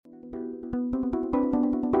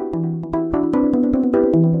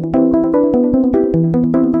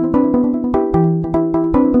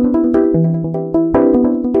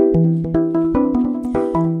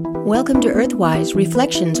Welcome to Earthwise,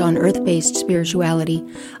 Reflections on Earth-Based Spirituality.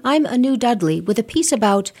 I'm Anu Dudley with a piece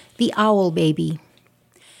about the owl baby.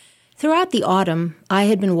 Throughout the autumn, I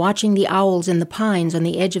had been watching the owls in the pines on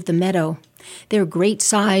the edge of the meadow. Their great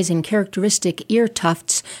size and characteristic ear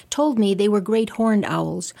tufts told me they were great horned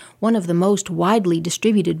owls, one of the most widely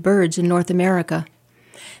distributed birds in North America.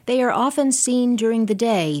 They are often seen during the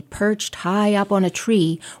day, perched high up on a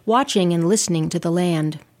tree, watching and listening to the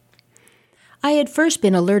land. I had first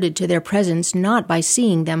been alerted to their presence not by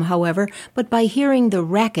seeing them, however, but by hearing the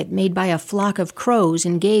racket made by a flock of crows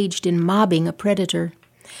engaged in mobbing a predator.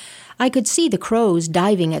 I could see the crows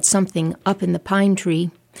diving at something up in the pine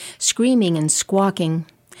tree, screaming and squawking.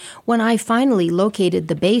 When I finally located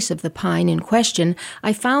the base of the pine in question,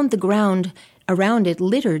 I found the ground around it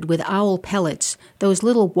littered with owl pellets, those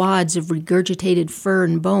little wads of regurgitated fur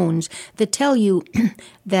and bones that tell you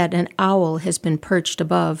that an owl has been perched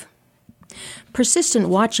above. Persistent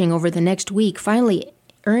watching over the next week finally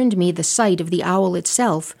earned me the sight of the owl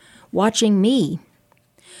itself, watching me.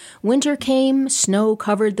 Winter came, snow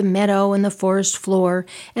covered the meadow and the forest floor,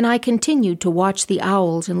 and I continued to watch the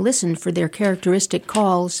owls and listen for their characteristic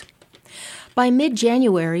calls. By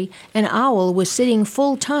mid-January, an owl was sitting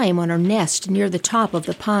full-time on her nest near the top of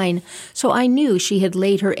the pine, so I knew she had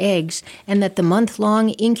laid her eggs and that the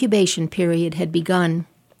month-long incubation period had begun.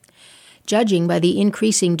 Judging by the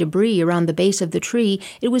increasing debris around the base of the tree,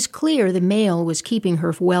 it was clear the male was keeping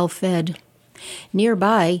her well fed.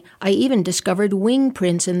 Nearby, I even discovered wing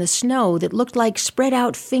prints in the snow that looked like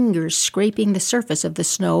spread-out fingers scraping the surface of the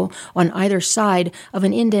snow on either side of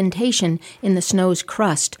an indentation in the snow's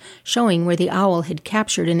crust, showing where the owl had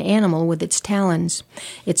captured an animal with its talons,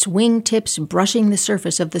 its wing tips brushing the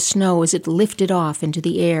surface of the snow as it lifted off into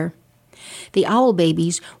the air. The owl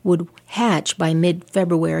babies would hatch by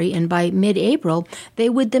mid-February, and by mid-April, they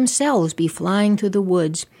would themselves be flying through the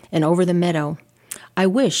woods and over the meadow. I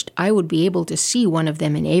wished I would be able to see one of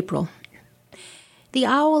them in April. The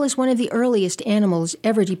owl is one of the earliest animals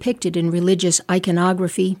ever depicted in religious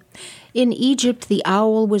iconography. In Egypt, the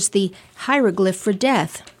owl was the hieroglyph for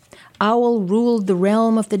death. Owl ruled the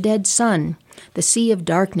realm of the dead sun, the sea of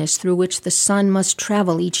darkness through which the sun must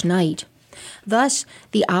travel each night. Thus,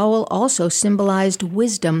 the owl also symbolized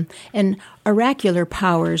wisdom and oracular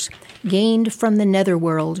powers gained from the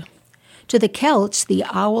netherworld. To the Celts, the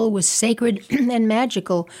owl was sacred and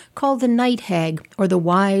magical, called the night hag, or the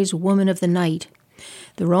wise woman of the night.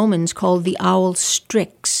 The Romans called the owl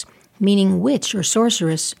Strix, meaning witch or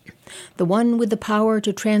sorceress, the one with the power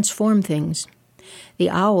to transform things. The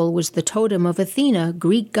owl was the totem of Athena,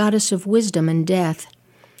 Greek goddess of wisdom and death.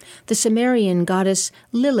 The Sumerian goddess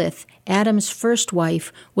Lilith, Adam's first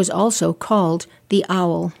wife, was also called the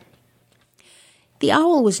owl. The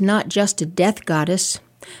owl was not just a death goddess.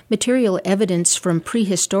 Material evidence from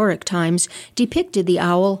prehistoric times depicted the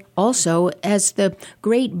owl also as the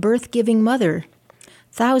great birth-giving mother.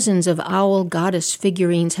 Thousands of owl goddess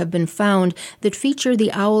figurines have been found that feature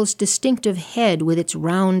the owl's distinctive head with its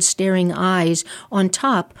round, staring eyes on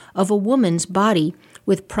top of a woman's body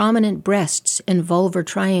with prominent breasts and vulvar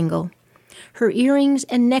triangle. Her earrings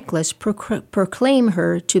and necklace proclaim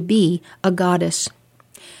her to be a goddess.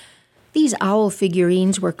 These owl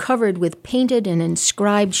figurines were covered with painted and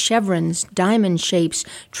inscribed chevrons, diamond shapes,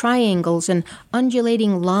 triangles, and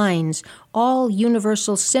undulating lines, all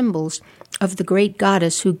universal symbols of the great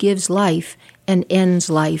goddess who gives life and ends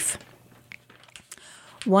life.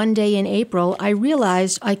 One day in April, I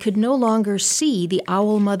realized I could no longer see the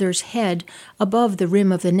owl mother's head above the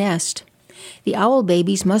rim of the nest. The owl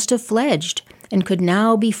babies must have fledged and could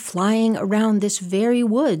now be flying around this very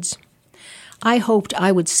woods. I hoped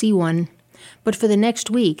I would see one, but for the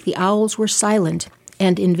next week the owls were silent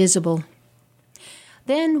and invisible.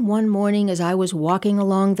 Then one morning as I was walking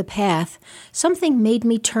along the path, something made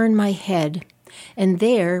me turn my head, and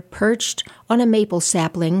there, perched on a maple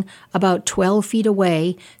sapling about 12 feet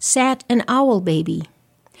away, sat an owl baby.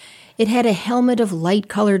 It had a helmet of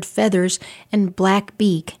light-colored feathers and black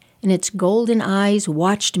beak, and its golden eyes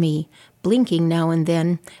watched me, blinking now and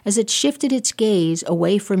then as it shifted its gaze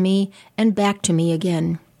away from me and back to me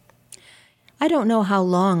again. I don't know how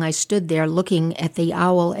long I stood there looking at the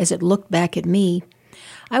owl as it looked back at me.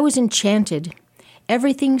 I was enchanted.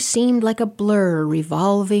 Everything seemed like a blur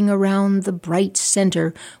revolving around the bright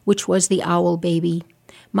center, which was the owl baby.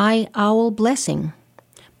 My owl blessing.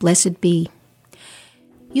 Blessed be.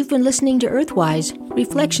 You've been listening to Earthwise,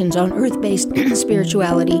 Reflections on Earth-Based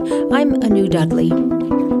Spirituality. I'm Anu Dudley.